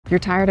If you're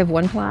tired of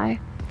one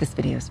ply, this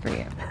video's for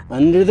you.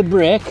 Under the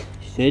brick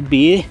should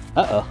be,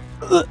 where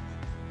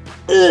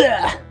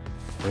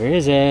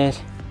is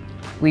it?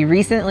 We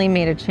recently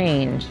made a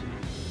change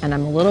and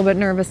I'm a little bit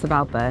nervous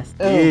about this.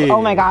 Ew.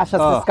 Oh my gosh,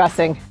 that's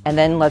disgusting. And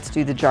then let's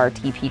do the jar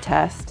TP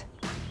test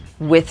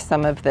with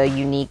some of the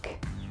unique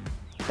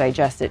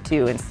digest it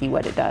too and see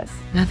what it does.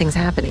 Nothing's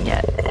happening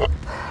yet.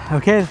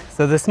 Okay,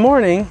 so this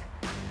morning,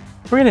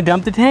 we're gonna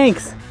dump the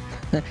tanks.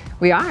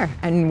 We are,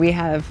 and we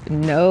have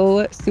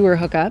no sewer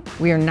hookup.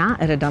 We are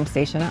not at a dump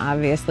station,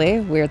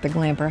 obviously. We're at the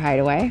Glamper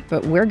hideaway,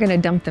 but we're gonna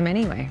dump them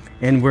anyway.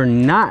 And we're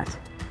not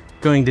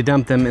going to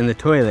dump them in the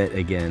toilet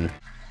again.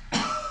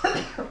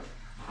 It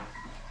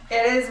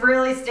is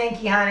really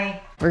stinky, honey.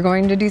 We're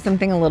going to do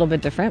something a little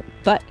bit different,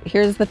 but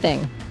here's the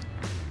thing.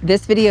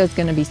 This video is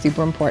gonna be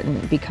super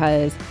important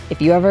because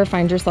if you ever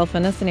find yourself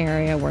in a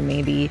scenario where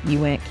maybe you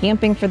went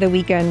camping for the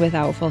weekend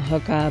without full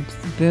hookups,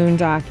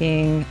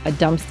 boondocking, a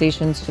dump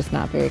station's just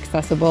not very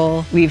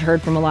accessible. We've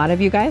heard from a lot of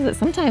you guys that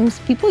sometimes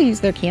people use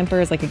their camper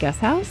as like a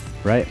guest house.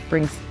 Right.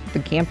 Brings the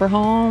camper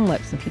home,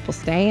 let some people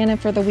stay in it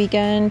for the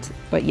weekend,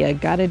 but you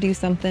gotta do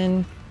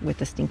something with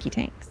the stinky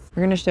tanks.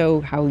 We're gonna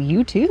show how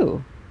you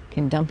too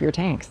can dump your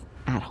tanks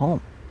at home.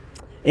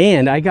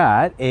 And I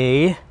got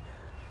a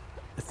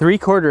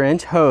 3/4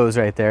 inch hose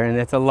right there, and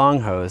it's a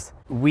long hose.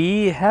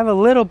 We have a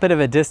little bit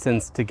of a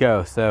distance to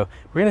go, so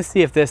we're gonna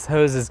see if this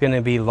hose is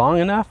gonna be long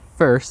enough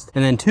first,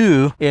 and then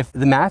two, if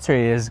the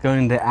Macerator is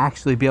going to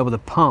actually be able to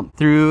pump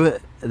through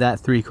that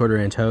 3/4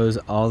 inch hose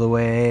all the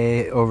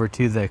way over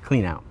to the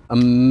clean out. A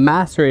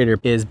Macerator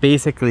is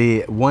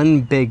basically one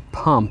big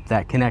pump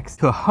that connects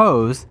to a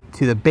hose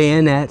to the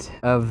bayonet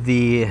of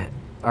the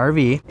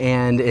RV,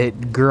 and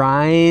it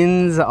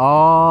grinds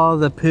all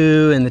the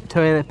poo and the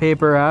toilet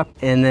paper up,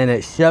 and then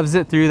it shoves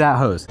it through that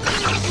hose.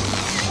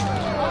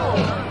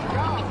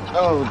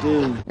 Oh,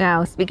 dude.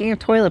 Now, speaking of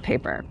toilet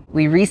paper,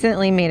 we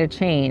recently made a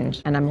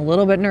change and I'm a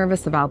little bit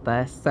nervous about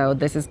this. So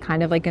this is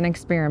kind of like an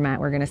experiment.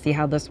 We're gonna see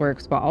how this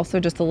works, but also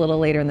just a little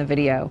later in the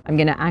video, I'm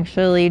gonna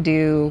actually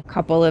do a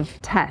couple of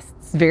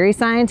tests, very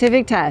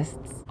scientific tests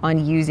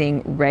on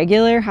using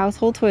regular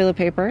household toilet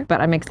paper.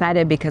 But I'm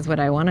excited because what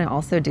I wanna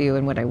also do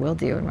and what I will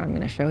do and what I'm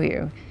gonna show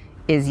you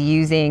is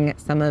using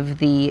some of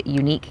the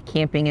unique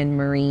camping and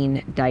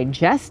marine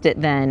digest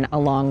it then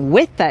along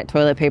with that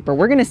toilet paper.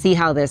 We're gonna see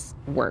how this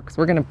works.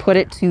 We're gonna put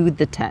it to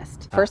the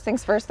test. First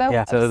things first though.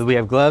 Yeah, so we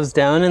have gloves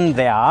down in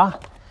there.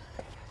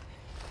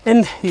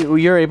 And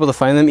you're able to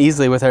find them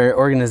easily with our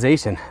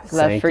organization.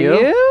 Glove for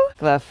you,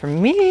 glove for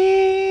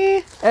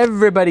me.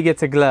 Everybody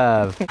gets a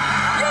glove.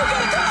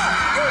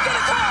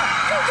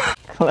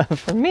 Glove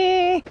for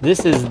me.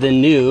 This is the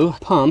new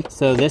pump,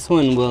 so this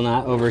one will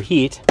not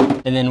overheat.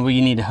 And then we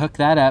need to hook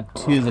that up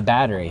to the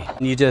battery.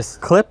 You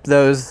just clip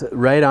those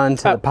right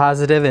onto the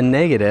positive and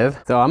negative.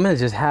 So I'm gonna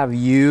just have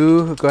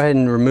you go ahead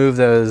and remove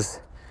those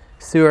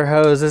sewer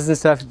hoses and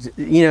stuff.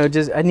 You know,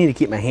 just I need to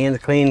keep my hands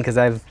clean because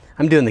I'm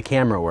doing the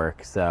camera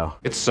work, so.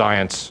 It's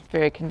science.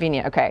 Very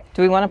convenient. Okay,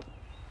 do we want to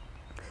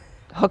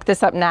hook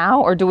this up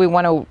now or do we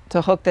want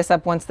to hook this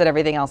up once that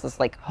everything else is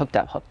like hooked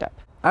up?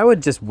 I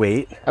would just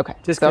wait. Okay,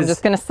 so I'm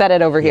just gonna set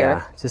it over here.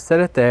 Yeah, just set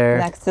it there.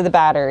 Next to the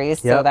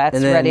batteries, yep. So that's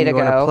and then ready to you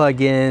wanna go.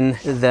 Plug in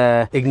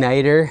the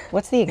igniter.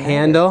 What's the igniter?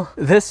 Handle.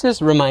 This just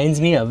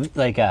reminds me of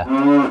like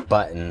a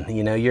button.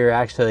 You know, you're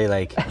actually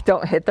like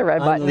don't hit the red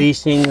button.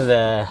 Unleashing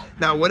the.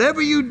 Now,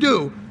 whatever you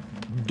do,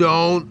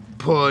 don't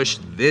push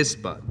this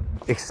button.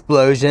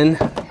 Explosion.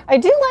 I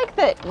do like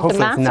that Hopefully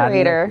the it's not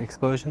Macerator an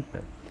explosion.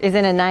 is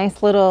in a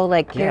nice little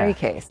like carry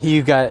case.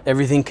 You got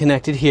everything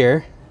connected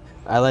here.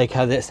 I like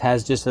how this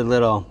has just a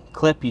little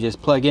clip you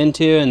just plug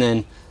into,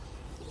 and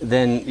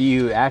then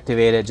you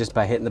activate it just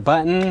by hitting the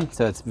button.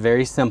 So it's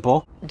very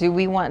simple. Do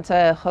we want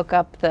to hook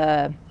up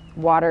the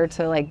water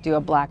to like do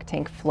a black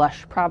tank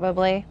flush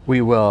probably?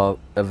 We will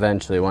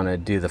eventually want to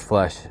do the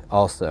flush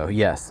also.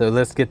 Yes, so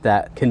let's get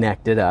that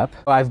connected up.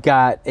 I've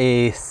got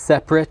a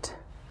separate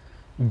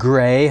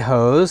gray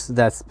hose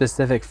that's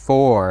specific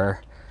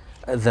for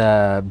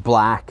the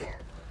black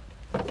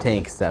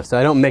tank stuff. So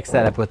I don't mix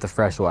that up with the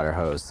freshwater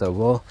hose. So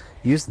we'll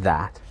use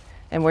that.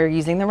 And we're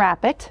using the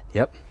Wrap It.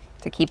 Yep.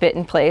 To keep it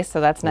in place. So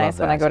that's nice.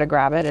 When I go to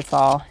grab it, it's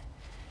all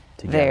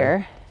together.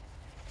 There.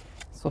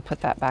 So we'll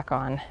put that back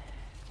on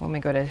when we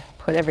go to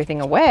put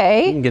everything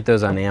away. You can get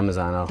those on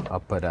Amazon. I'll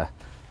put a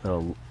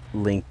little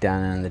link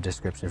down in the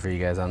description for you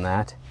guys on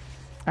that.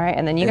 All right,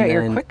 and then you got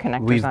your quick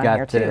connectors on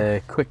here too. We've got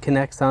the quick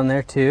connects on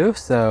there too,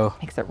 so.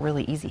 Makes it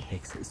really easy.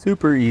 Makes it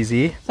super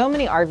easy. So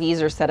many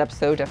RVs are set up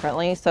so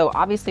differently. So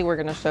obviously we're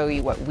gonna show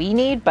you what we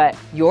need, but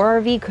your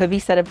RV could be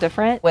set up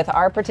different. With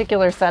our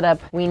particular setup,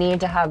 we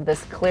need to have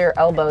this clear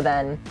elbow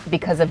then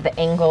because of the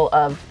angle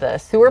of the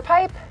sewer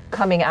pipe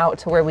coming out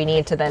to where we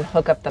need to then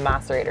hook up the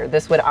Macerator.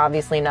 This would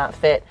obviously not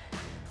fit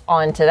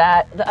onto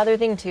that. The other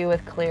thing too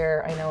with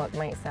clear, I know it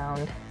might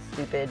sound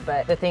stupid,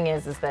 but the thing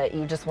is that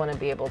you just want to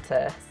be able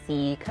to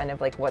see kind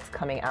of like what's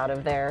coming out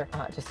of there,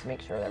 just to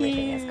make sure that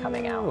everything is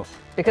coming out.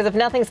 Because if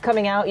nothing's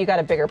coming out, you got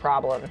a bigger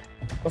problem.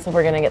 So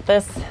we're gonna get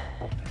this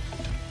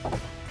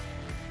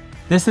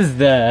This is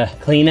the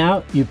clean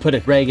out. You put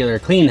a regular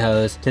clean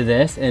hose to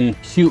this and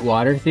shoot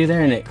water through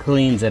there and it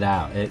cleans it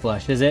out. It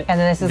flushes it. And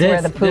then this is where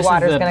the poo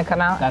water is going to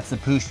come out? That's the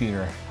poo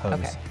shooter hose.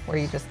 Okay, where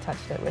you just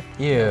touched it with.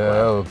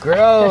 Ew,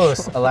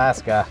 gross,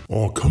 Alaska.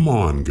 Oh, come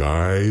on,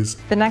 guys.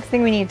 The next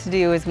thing we need to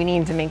do is we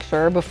need to make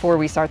sure before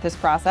we start this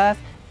process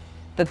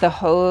that the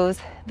hose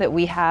that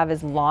we have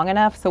is long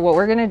enough. So what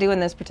we're gonna do in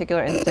this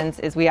particular instance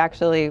is we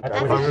actually... Oh,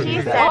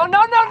 no,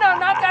 not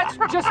that.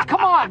 Just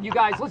come on, you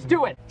guys, let's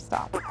do it.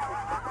 Stop.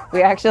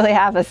 We actually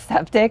have a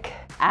septic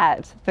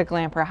at the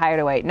Glamper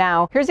hideaway.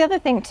 Now, here's the other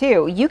thing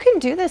too. You can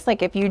do this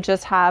like if you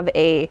just have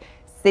a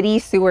city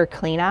sewer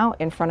clean out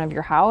in front of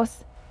your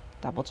house.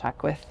 Double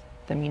check with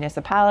the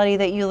municipality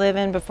that you live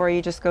in before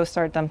you just go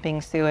start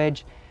dumping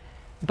sewage.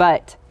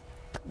 But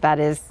that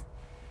is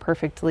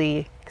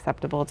perfectly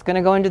acceptable. It's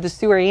gonna go into the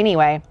sewer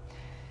anyway.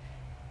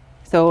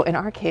 So in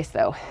our case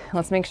though,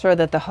 let's make sure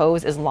that the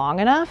hose is long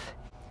enough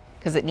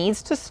because it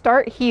needs to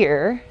start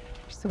here.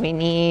 So we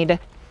need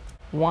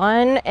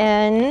one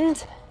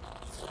end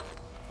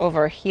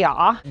over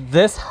here.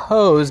 This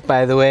hose,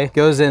 by the way,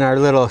 goes in our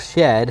little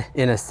shed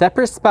in a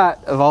separate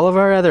spot of all of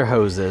our other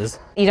hoses.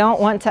 You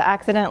don't want to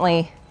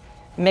accidentally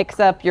mix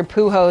up your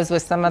poo hose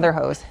with some other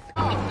hose.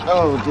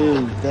 Oh,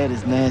 dude, that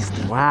is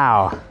nasty.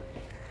 Wow.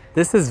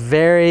 This is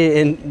very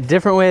in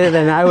different way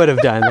than I would have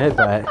done it,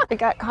 but. It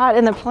got caught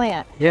in the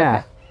plant. Yeah.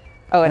 Okay.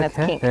 Oh, and it's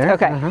Okay, kinked. there,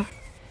 Okay. uh-huh.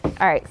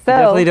 All right, so.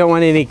 Definitely don't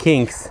want any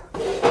kinks.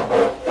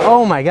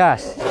 Oh my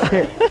gosh.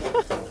 Here.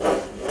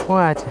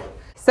 What?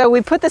 So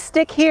we put the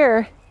stick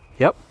here,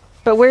 Yep.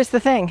 but where's the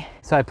thing?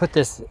 So I put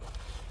this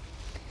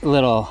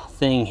little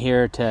thing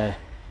here to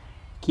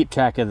keep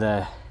track of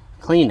the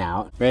clean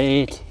out.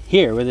 Right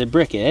here where the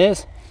brick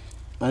is.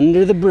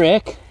 Under the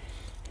brick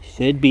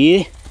should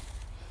be,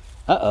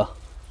 uh-oh.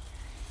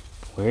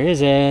 Where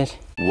is it?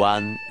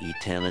 One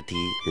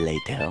eternity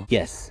later.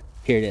 Yes,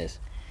 here it is.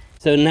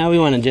 So now we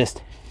want to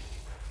just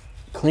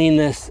clean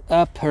this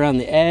up around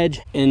the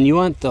edge, and you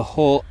want the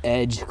whole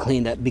edge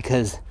cleaned up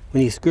because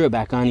when you screw it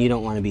back on, you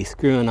don't want to be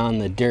screwing on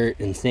the dirt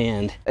and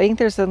sand. I think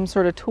there's some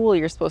sort of tool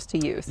you're supposed to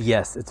use.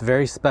 Yes, it's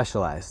very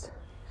specialized.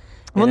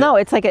 Well, And no,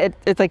 it's like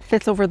it's like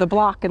fits over the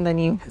block and then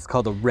you. It's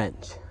called a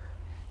wrench.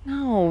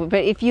 No,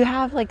 but if you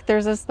have like,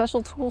 there's a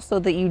special tool so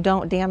that you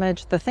don't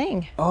damage the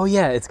thing. Oh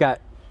yeah, it's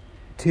got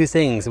two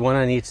things, one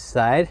on each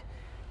side,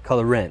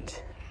 called a wrench,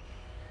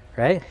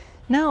 right?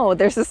 No,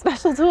 there's a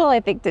special tool I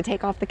think to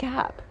take off the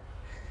cap.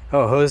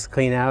 Oh, hose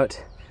clean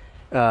out.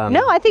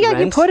 No, I think I can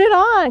wrench? put it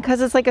on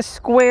because it's like a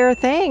square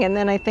thing, and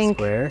then I think.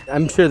 Square.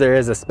 I'm sure there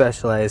is a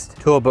specialized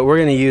tool, but we're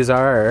going to use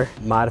our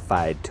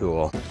modified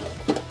tool.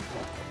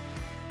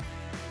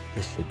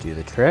 This should do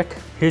the trick.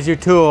 Here's your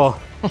tool.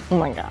 Oh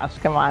my gosh,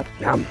 come on.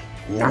 Yum,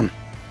 yum,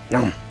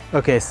 yum.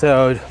 Okay,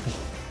 so do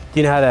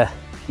you know how to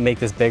make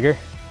this bigger?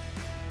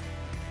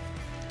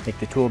 Make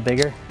the tool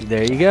bigger.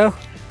 There you go.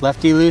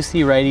 Lefty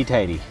loosey, righty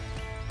tighty.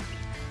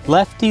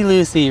 Lefty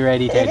loosey,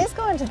 righty It tighty. is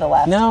going to the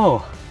left.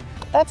 No.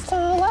 That's to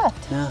the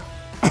left. No.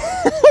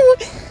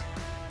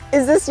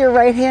 Is this your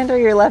right hand or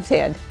your left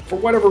hand? For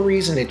whatever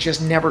reason, it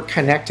just never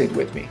connected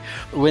with me.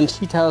 When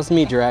she tells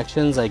me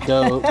directions, like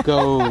go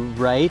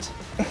right,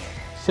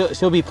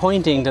 she'll be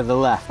pointing to the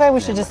left. Probably we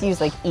should just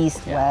use like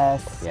east, Yeah.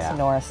 west, Yeah.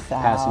 north,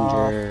 south.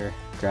 Passenger,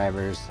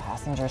 drivers.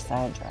 Passenger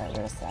side,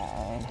 driver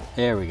side.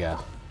 There we go.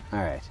 All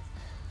right.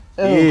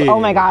 Ooh, Ew. oh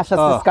my gosh, that's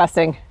Oh.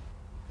 disgusting.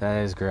 That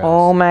is gross.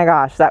 Oh my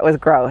gosh, that was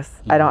gross.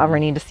 I don't ever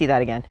need to see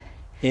that again.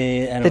 Yeah,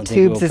 I don't the think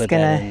tubes we'll is put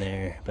gonna- that in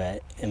there,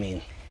 but I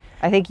mean.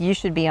 I think you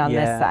should be on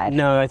this side.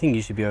 No, I think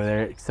you should be over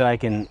there so I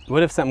can.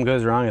 What if something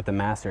goes wrong at the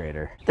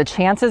macerator? The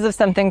chances of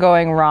something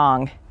going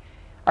wrong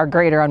are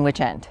greater on which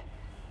end?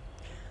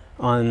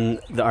 On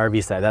the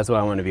RV side. That's why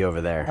I want to be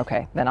over there.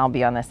 Okay, then I'll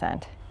be on this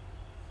end.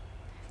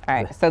 All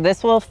right, so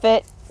this will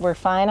fit. We're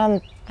fine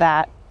on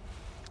that.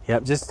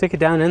 Yep, just stick it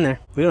down in there.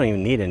 We don't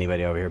even need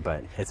anybody over here,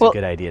 but it's Well, a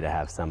good idea to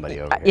have somebody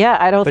over here. Yeah,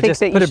 I don't But think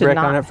just that put you a should brick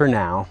not on it for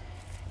now.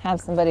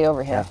 have somebody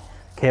over here.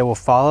 Okay, we'll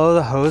follow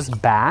the hose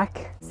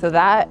back. So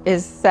that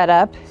is set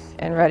up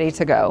and ready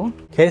to go.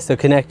 Okay, so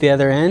connect the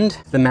other end,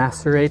 the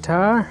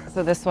macerator.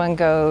 So this one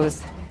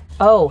goes,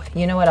 oh,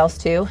 you know what else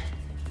too?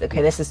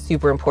 Okay, this is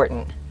super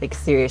important, like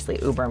seriously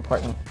uber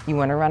important. You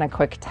wanna run a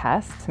quick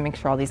test to make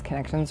sure all these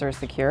connections are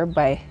secure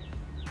by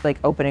like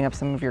opening up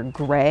some of your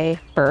gray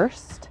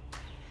first.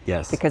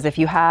 Yes. Because if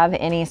you have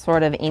any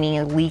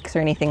leaks or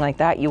anything like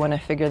that, you wanna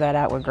figure that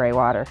out with gray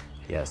water,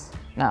 Yes.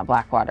 not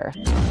black water.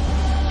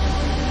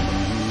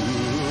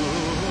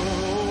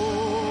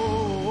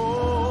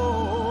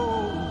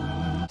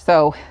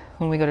 So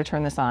when we go to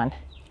turn this on,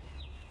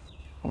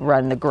 we'll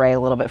run the gray a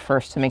little bit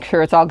first to make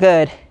sure it's all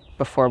good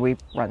before we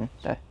run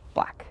the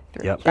black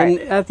through. Yep. All And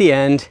right. at the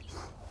end,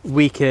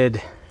 we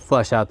could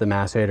flush out the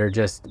macerator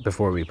just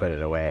before we put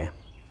it away.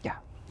 Yeah,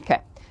 okay.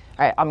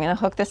 All right, I'm gonna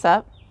hook this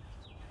up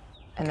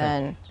and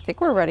then I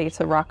think we're ready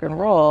to rock and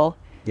roll.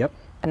 Yep.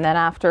 And then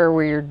after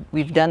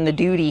we've done the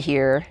duty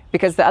here,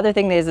 because the other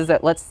thing is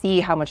that let's see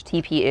how much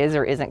TP is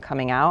or isn't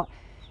coming out.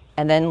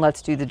 And then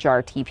let's do the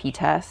jar TP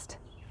test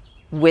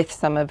with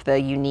some of the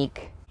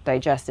unique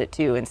digest it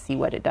too and see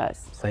what it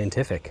does.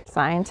 Scientific.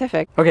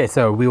 Scientific. Okay,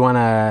 so we want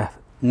to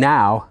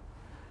now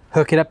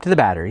hook it up to the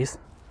batteries.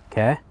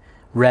 Okay,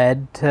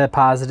 red to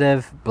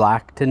positive,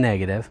 black to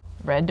negative.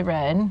 Red to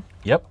red.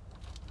 Yep.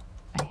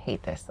 I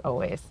hate this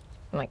always.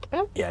 I'm like,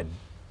 oh. Yeah.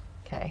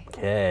 Okay.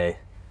 Okay.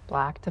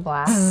 Black to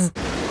black.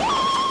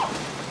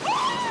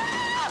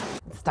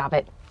 Stop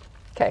it.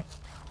 Okay.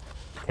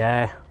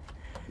 Okay.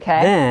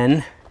 Okay.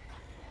 Then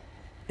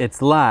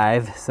it's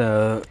live,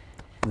 so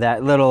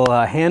that little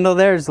handle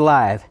there is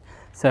live.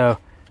 So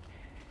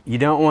you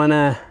don't want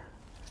to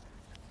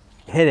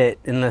hit it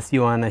unless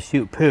you want to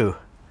shoot poo.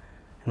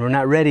 And we're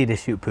not ready to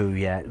shoot poo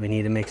yet. We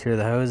need to make sure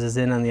the hose is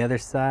in on the other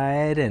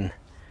side and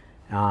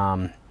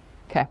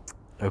Okay.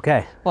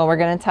 okay. Well, we're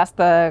gonna test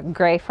the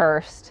gray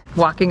first.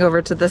 Walking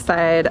over to the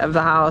side of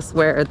the house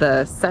where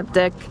the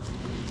septic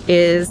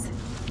is,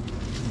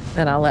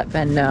 and I'll let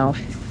Ben know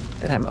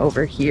that I'm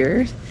over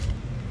here.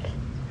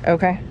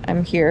 Okay,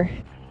 I'm here.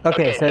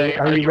 Okay, so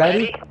are you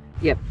ready?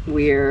 Yep,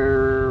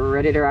 we're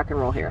ready to rock and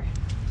roll here.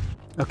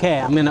 Okay,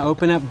 I'm gonna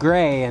open up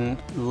gray and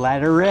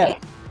let her rip.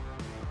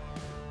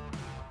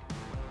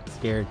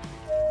 Scared.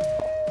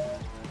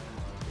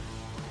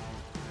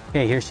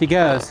 Okay, here she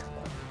goes.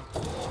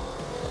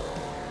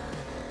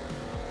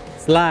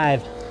 It's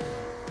live.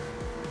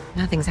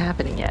 Nothing's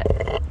happening yet.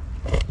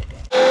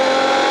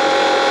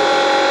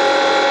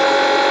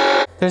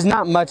 There's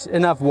not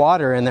enough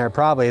water in there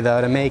probably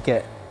though to make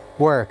it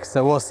work,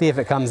 so we'll see if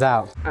it comes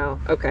out. Oh,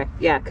 okay.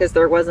 Yeah, because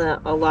there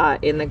wasn't a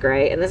lot in the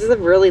gray, and this is a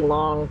really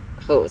long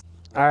hose.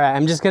 All right,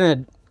 I'm just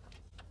gonna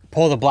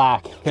pull the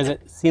black because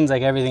it seems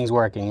like everything's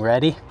working.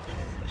 Ready?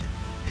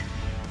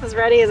 As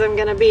ready as I'm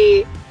gonna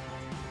be.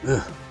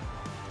 Ugh.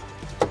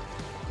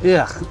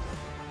 Ugh.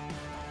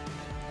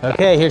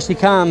 Okay, here she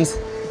comes.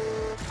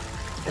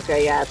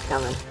 Okay, yeah, it's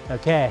coming.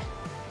 Okay.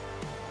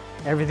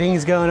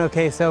 Everything's going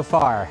okay so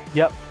far.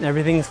 Yep,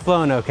 everything's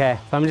flowing okay.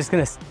 So I'm just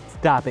gonna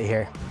stop it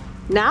here.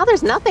 Now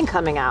there's nothing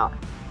coming out.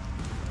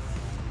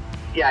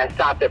 Yeah, I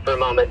stopped it for a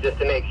moment just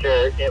to make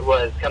sure it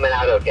was coming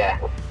out okay.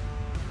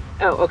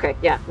 Oh, okay.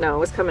 Yeah, no, it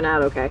was coming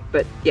out okay.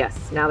 But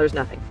yes, now there's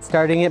nothing.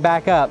 Starting it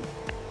back up.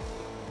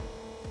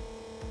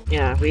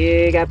 Yeah,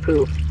 we got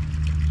poo.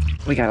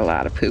 We got a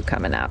lot of poo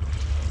coming out.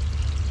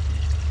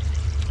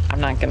 I'm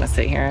not gonna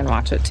sit here and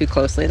watch it too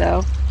closely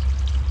though.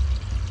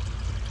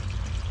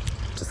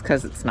 Just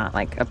because it's not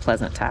like a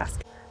pleasant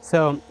task.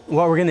 So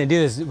what we're gonna do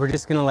is we're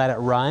just gonna let it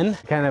run,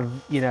 kind of,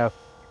 you know,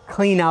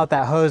 clean out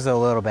that hose a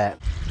little bit.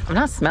 I'm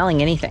not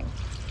smelling anything.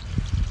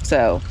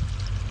 So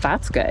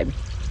that's good.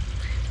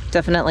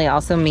 Definitely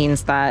also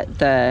means that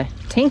the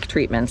tank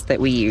treatments that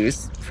we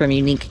use from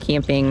Unique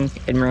Camping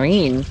and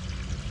Marine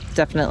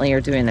definitely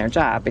are doing their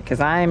job, because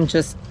I'm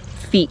just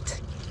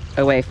feet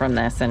away from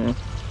this and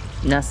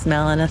not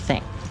smelling a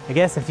thing. I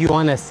guess if you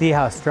want to see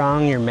how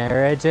strong your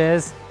marriage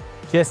is,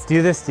 just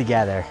do this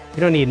together.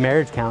 You don't need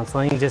marriage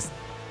counseling, just,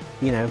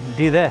 you know,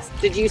 do this.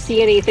 Did you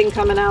see anything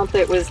coming out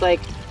that was like,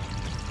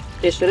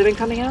 it should have been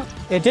coming out?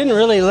 It didn't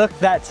really look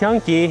that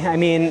chunky. I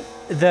mean,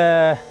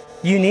 the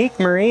Unique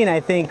Marine, I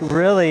think,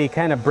 really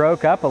kind of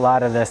broke up a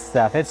lot of this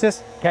stuff. It's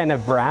just kind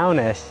of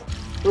brownish.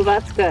 Well,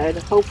 that's good.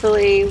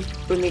 Hopefully,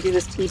 when we do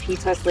this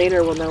TP test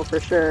later, we'll know for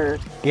sure.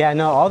 Yeah,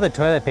 no, all the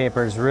toilet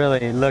paper is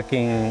really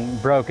looking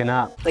broken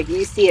up. Like,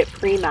 you see it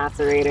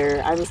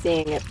pre-macerator, I'm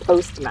seeing it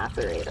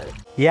post-macerator.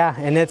 Yeah,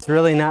 and it's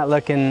really not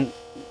looking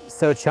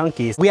so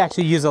chunky. We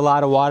actually use a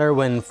lot of water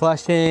when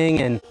flushing,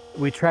 and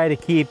we try to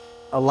keep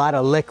a lot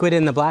of liquid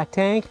in the black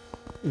tank.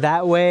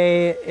 That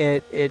way,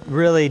 it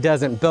really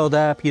doesn't build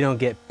up. You don't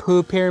get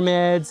poo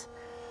pyramids,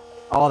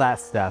 all that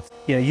stuff.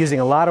 You know, using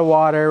a lot of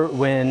water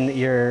when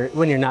you're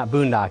not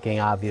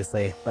boondocking,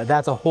 obviously, but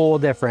that's a whole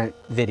different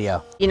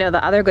video. You know,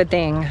 the other good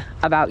thing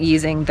about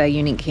using the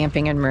Unique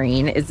Camping and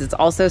Marine is it's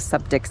also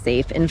septic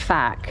safe. In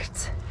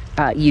fact,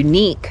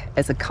 Unique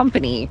as a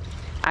company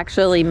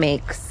actually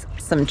makes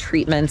some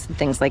treatments and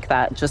things like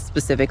that just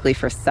specifically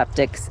for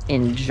septics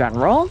in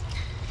general.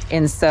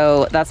 And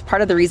so that's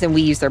part of the reason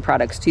we use their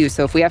products too.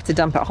 So if we have to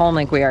dump at home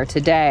like we are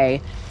today,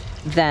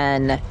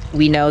 then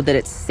we know that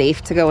it's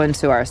safe to go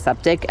into our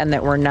septic and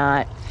that we're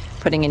not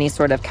putting any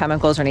sort of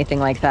chemicals or anything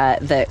like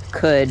that that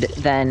could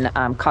then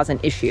cause an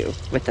issue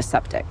with the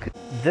septic.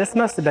 This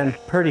must have been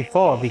pretty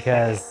full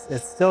because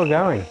it's still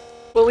going.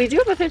 Well, we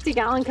do have a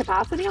 50-gallon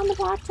capacity on the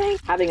black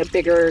tank. Having a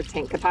bigger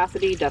tank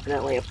capacity,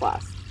 definitely a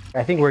plus.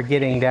 I think we're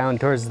getting down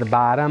towards the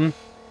bottom.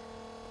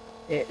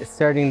 It's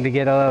starting to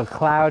get a little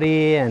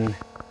cloudy and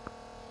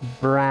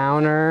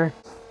browner.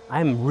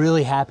 I'm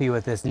really happy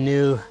with this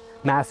new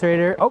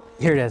macerator. Oh,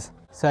 here it is.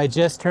 So I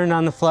just turned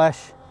on the flush,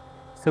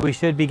 so we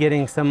should be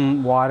getting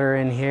some water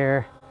in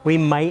here. We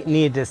might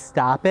need to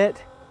stop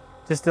it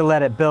just to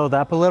let it build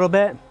up a little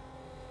bit,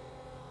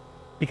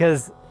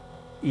 because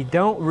you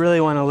don't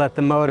really want to let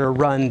the motor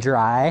run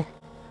dry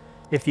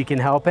if you can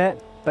help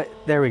it. But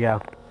there we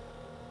go.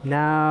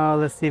 Now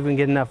let's see if we can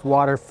get enough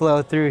water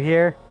flow through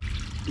here.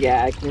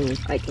 Yeah, I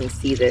can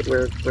see that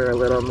we're a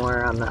little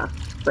more on the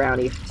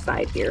brownie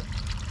side here.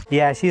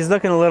 Yeah, she's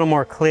looking a little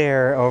more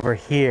clear over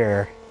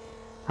here.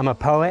 I'm a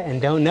poet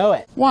and don't know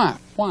it. Why?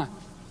 Why?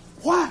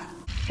 Why?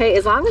 Okay,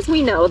 as long as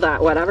we know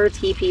that whatever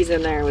TP's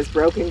in there was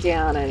broken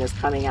down and is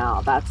coming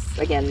out, that's,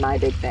 again, my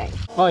big thing.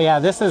 Oh yeah,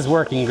 this is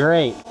working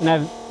great. And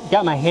I've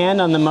got my hand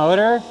on the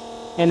motor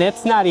and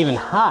it's not even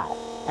hot.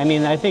 I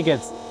mean, I think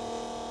it's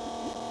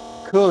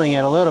cooling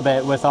it a little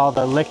bit with all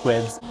the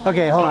liquids.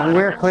 Okay, hold on,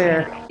 we're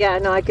clear. Yeah,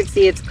 no, I could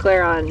see it's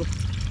clear on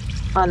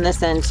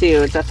this end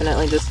too. It's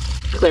definitely just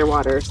clear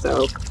water,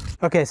 so.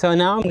 Okay, so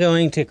now I'm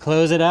going to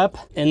close it up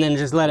and then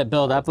just let it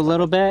build up a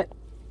little bit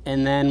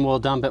and then we'll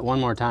dump it one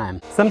more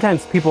time.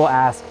 Sometimes people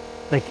ask,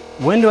 like,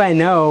 when do I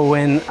know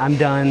when I'm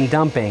done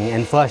dumping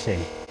and flushing?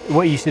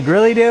 What you should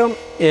really do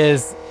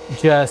is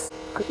just,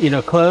 you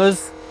know,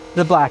 close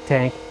the black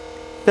tank,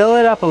 fill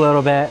it up a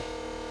little bit,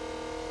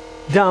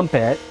 dump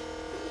it,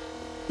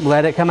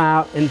 let it come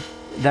out, and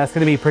that's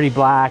gonna be pretty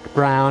black,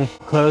 brown.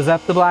 Close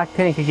up the black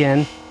tank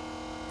again,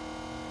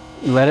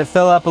 let it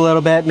fill up a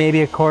little bit,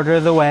 maybe a quarter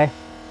of the way,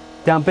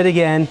 dump it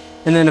again,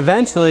 and then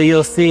eventually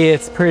you'll see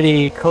it's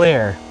pretty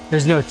clear.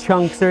 There's no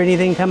chunks or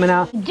anything coming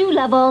out. Do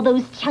love all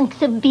those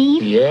chunks of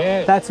beef.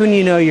 Yeah. That's when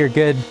you know you're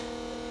good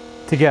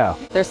to go.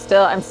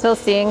 I'm still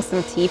seeing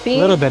some teepee. A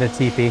little bit of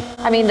teepee.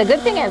 I mean, the good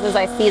thing is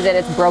I see that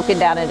it's broken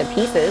down into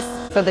pieces.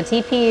 So the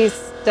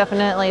teepees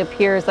definitely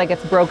appears like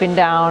it's broken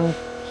down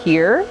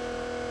here.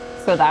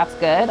 So that's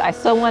good. I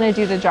still want to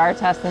do the jar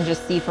test and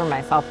just see for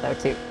myself though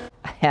too.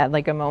 I had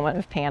like a moment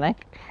of panic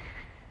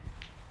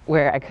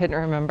where I couldn't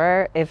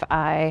remember if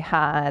I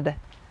had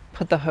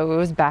put the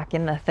hose back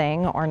in the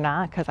thing or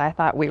not, because I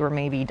thought we were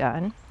maybe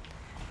done.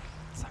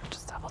 So I'm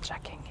just double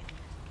checking.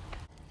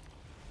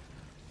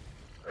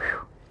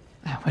 Whew.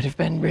 That would have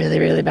been really,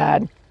 really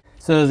bad.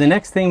 So the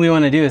next thing we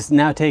want to do is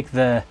now take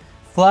the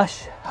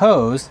flush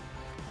hose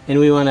and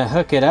we want to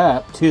hook it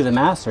up to the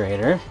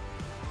macerator.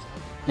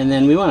 And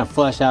then we want to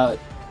flush out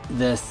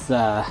this,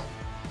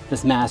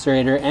 this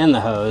macerator and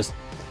the hose.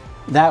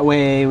 That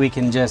way we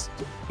can just,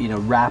 you know,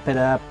 wrap it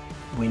up.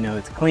 We know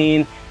it's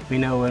clean. We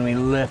know when we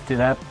lift it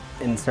up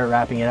and start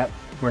wrapping it up,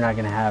 we're not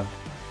gonna have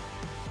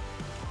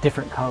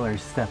different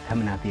colors stuff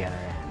coming out the other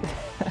end.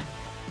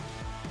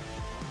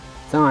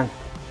 It's on.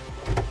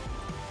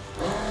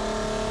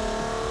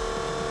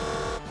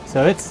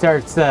 So it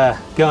starts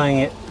going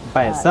it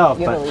by itself,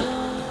 but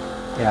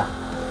yeah.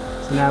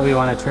 So now we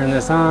want to turn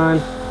this on,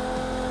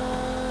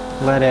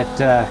 let it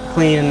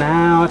clean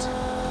out.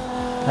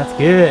 That's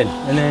good.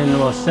 And then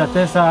we'll shut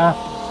this off,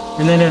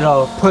 and then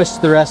it'll push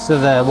the rest of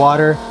the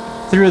water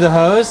through the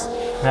hose.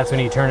 That's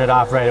when you turn it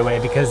off right away,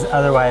 because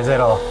otherwise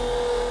it'll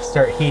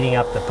start heating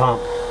up the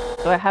pump.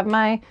 So I have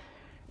my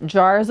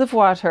jars of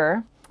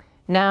water.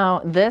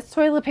 Now this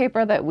toilet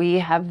paper that we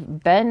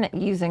have been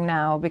using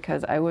now,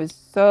 because I was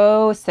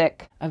so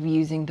sick of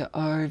using the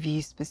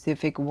RV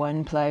specific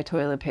 1-ply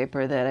toilet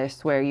paper that I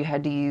swear you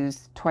had to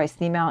use twice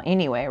the amount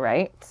anyway,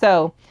 right?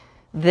 So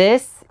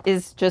this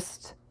is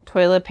just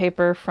toilet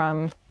paper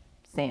from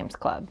Sam's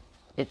Club.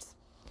 It's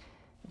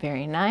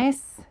very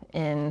nice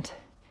and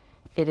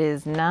it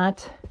is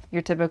not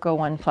your typical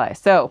 1-ply.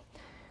 So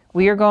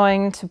we are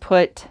going to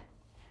put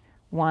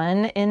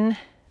one in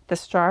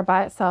this jar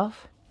by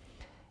itself,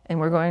 and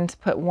we're going to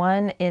put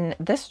one in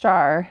this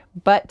jar,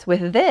 but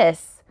with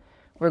this,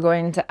 we're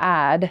going to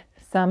add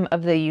some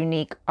of the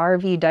unique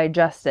RV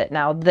Digest It.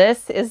 Now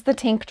this is the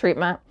tank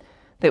treatment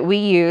that we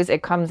use.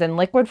 It comes in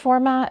liquid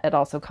format. It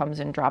also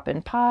comes in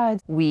drop-in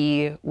pods.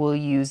 We will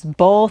use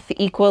both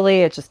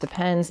equally. It just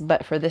depends.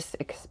 But for this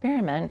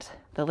experiment,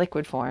 the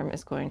liquid form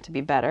is going to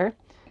be better.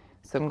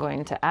 So I'm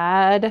going to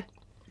add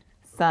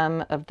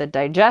some of the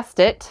Digest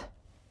It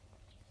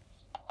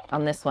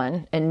on this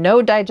one and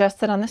no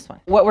Digest It on this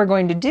one. What we're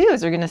going to do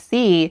is we're going to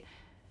see,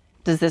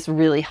 does this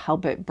really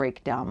help it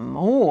break down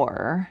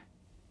more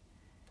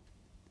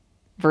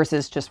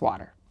versus just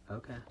water?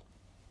 Okay.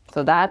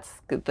 So that's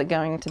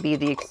going to be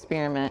the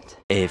experiment.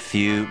 A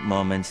few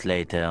moments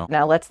later.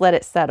 Now let's let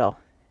it settle.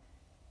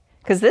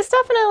 Because this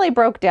definitely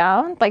broke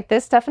down. Like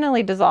this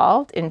definitely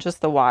dissolved in just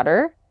the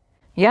water.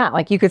 Yeah,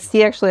 like you could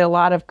see actually a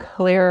lot of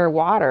clear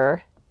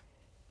water.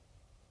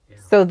 Yeah.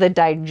 So the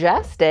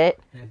Digest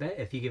It. I bet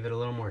if you give it a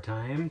little more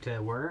time to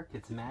work,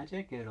 it's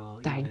magic.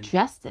 It'll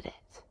digested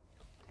it.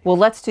 Well,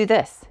 let's do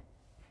this.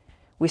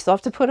 We still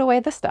have to put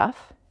away the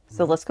stuff.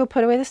 So let's go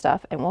put away the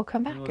stuff and we'll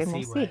come back and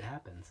we'll see. What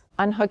happens.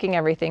 Unhooking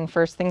everything,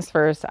 first things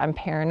first. I'm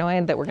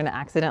paranoid that we're going to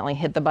accidentally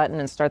hit the button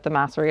and start the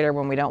macerator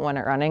when we don't want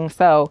it running.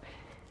 So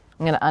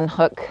I'm going to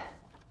unhook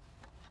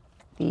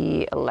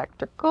the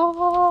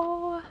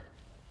electrical.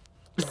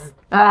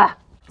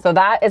 So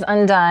that is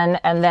undone.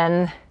 And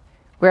then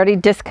we already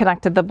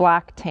disconnected the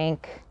black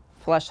tank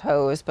flush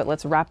hose, but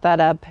let's wrap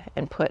that up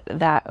and put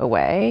that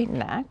away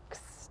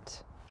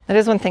next. That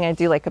is one thing I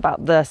do like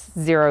about this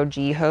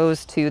 0G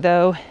hose too,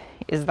 though,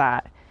 is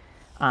that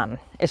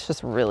it's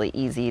just really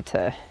easy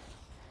to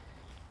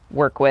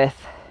work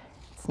with.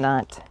 It's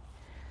not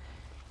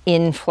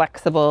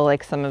inflexible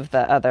like some of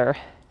the other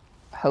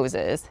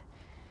hoses.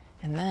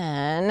 And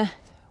then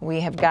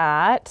we have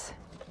got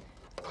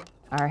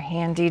our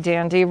handy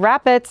dandy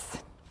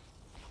Rapids.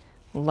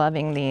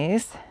 Loving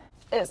these.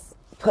 This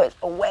put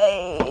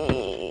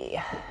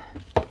away.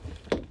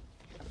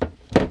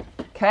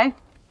 Okay.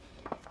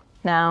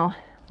 Now,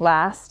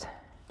 last,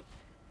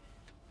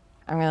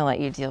 I'm gonna let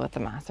you deal with the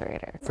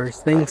macerator.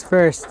 First things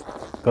first,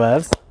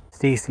 gloves.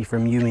 Stacy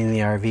from Yumi in the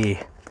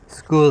RV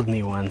schooled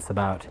me once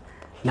about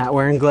not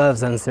wearing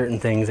gloves on certain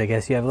things. I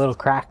guess you have little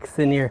cracks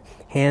in your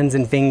hands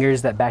and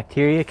fingers that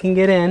bacteria can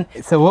get in.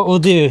 So what we'll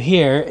do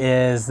here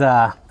is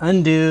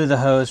undo the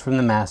hose from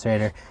the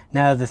macerator.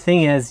 Now the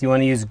thing is, you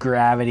want to use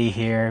gravity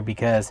here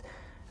because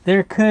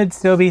there could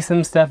still be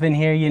some stuff in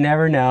here, you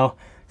never know.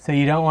 So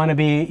you don't want to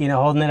be, you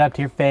know, holding it up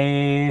to your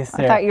face.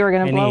 I thought you were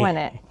gonna blow in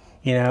it.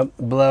 You know,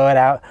 blow it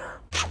out.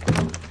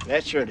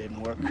 That sure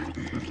didn't work.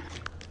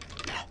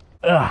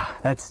 Ugh,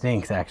 that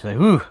stinks actually.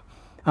 Whew.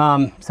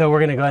 So we're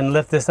gonna go ahead and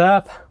lift this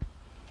up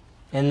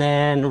and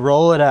then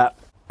roll it up.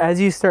 As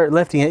you start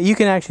lifting it, you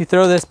can actually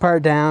throw this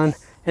part down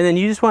and then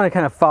you just want to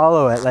kind of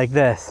follow it like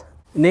this.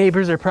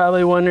 Neighbors are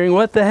probably wondering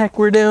what the heck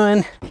we're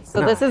doing.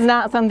 So this is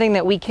not something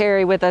that we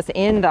carry with us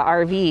in the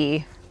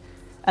RV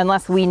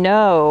unless we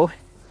know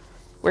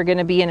we're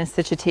gonna be in a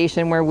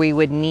situation where we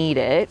would need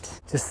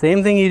it. Just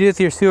same thing you do with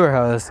your sewer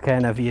hose,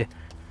 kind of, and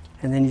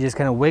then you just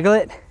kind of wiggle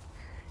it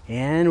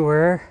and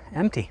we're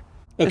empty.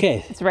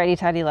 Okay. It's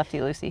righty-tighty,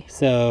 lefty-loosey.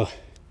 So,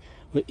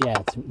 yeah,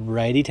 it's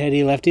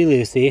righty-tighty,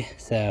 lefty-loosey.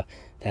 So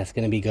that's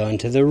gonna be going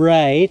to the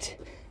right,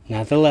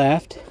 not the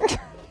left.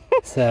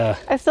 So.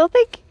 I still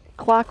think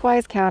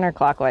clockwise,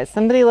 counterclockwise.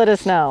 Somebody let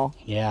us know.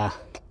 Yeah.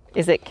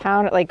 Is it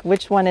counter, like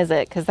which one is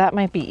it? Because that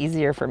might be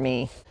easier for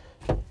me.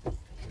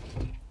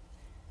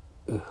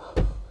 Ooh,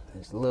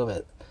 there's a little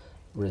bit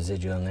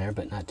residual in there,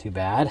 but not too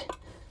bad.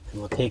 And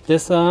we'll take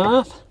this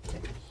off.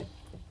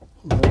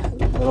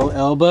 Little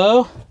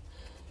elbow.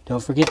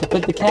 Don't forget to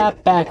put the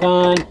cap back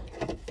on.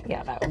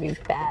 Yeah, that would be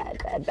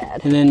bad, bad,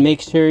 bad. And then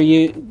make sure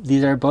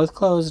these are both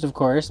closed, of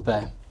course,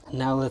 but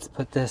now let's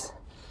put this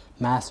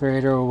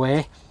macerator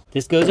away.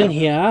 This goes in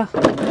here.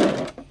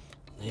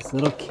 Nice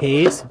little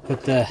case.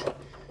 Put the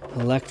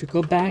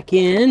electrical back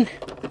in.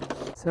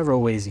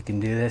 Several ways you can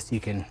do this. You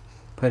can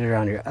put it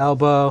around your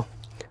elbow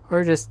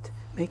or just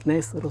make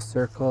nice little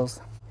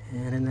circles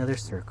and another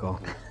circle.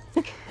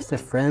 Just a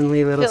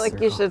friendly little circle. I feel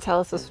like you should tell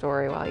us a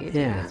story while you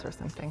do this or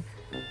something.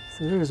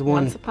 So there was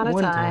one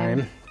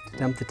time to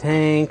dump the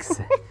tanks,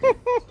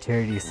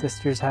 Charity's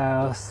sister's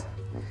house,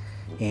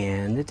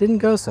 and it didn't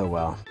go so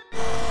well.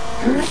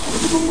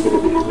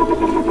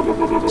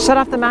 Shut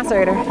off the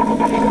macerator.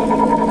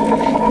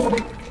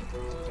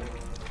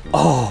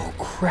 Oh,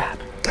 crap.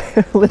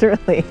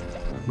 Literally.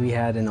 We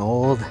had an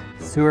old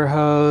sewer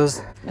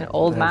hose. An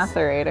old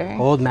macerator.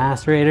 Old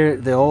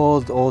macerator, the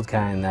old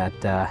kind that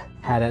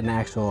had an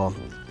actual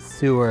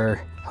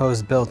sewer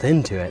hose built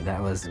into it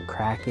that was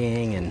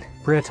cracking and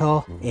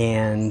brittle.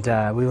 And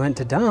we went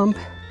to dump.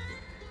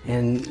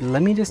 And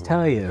let me just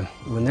tell you,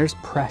 when there's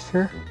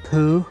pressure,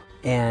 poo,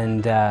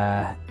 and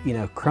you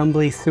know,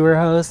 crumbly sewer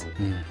hose,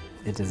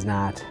 it does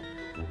not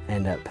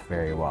end up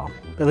very well.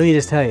 But let me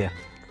just tell you,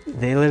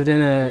 they lived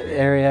in an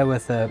area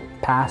with a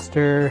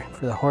pasture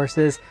for the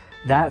horses.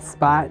 That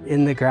spot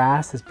in the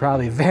grass is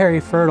probably very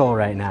fertile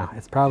right now.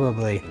 It's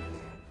probably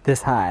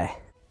this high.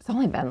 It's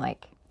only been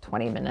like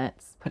 20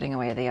 minutes putting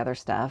away the other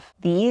stuff.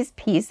 These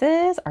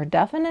pieces are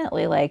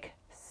definitely like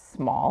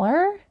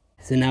smaller.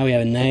 So now we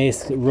have a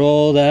nice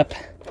rolled up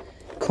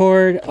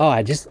cord. Oh,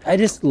 I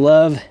just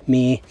love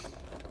me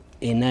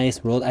a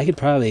nice rolled. I could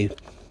probably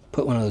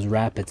put one of those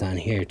rapids on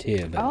here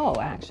too. But oh,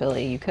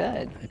 actually you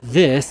could.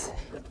 This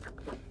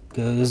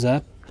goes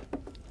up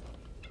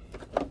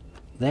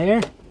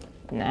there.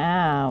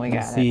 Now we got it.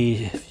 Let's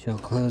see if she'll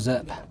close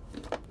up.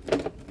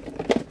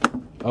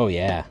 Oh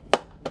yeah.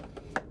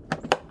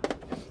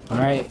 All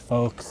right,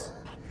 folks.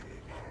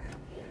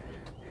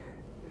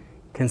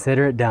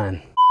 Consider it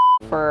done.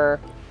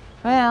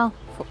 Well.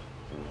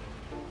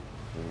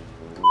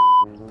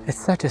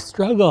 It's such a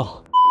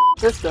struggle.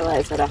 Just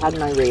realized that I had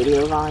my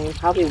radio volume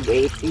probably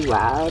way too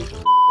loud.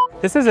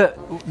 This is a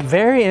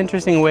very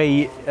interesting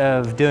way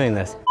of doing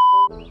this.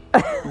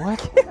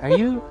 What?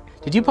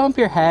 Did you bump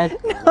your head?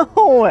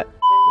 No.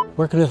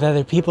 Working with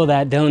other people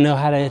that don't know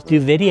how to do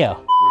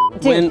video.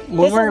 Dude,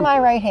 this is my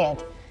right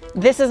hand.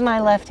 This is my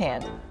left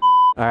hand.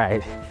 All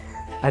right,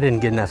 I didn't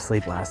get enough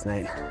sleep last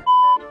night.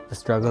 The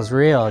struggle's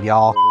real,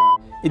 y'all.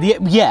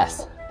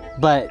 Yes,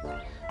 but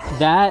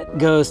that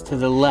goes to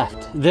the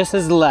left. This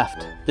is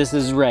left, this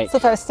is right. So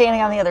if I was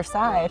standing on the other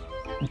side.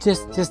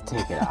 Just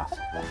take it off.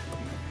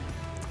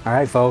 All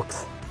right,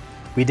 folks,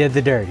 we did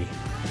the dirty.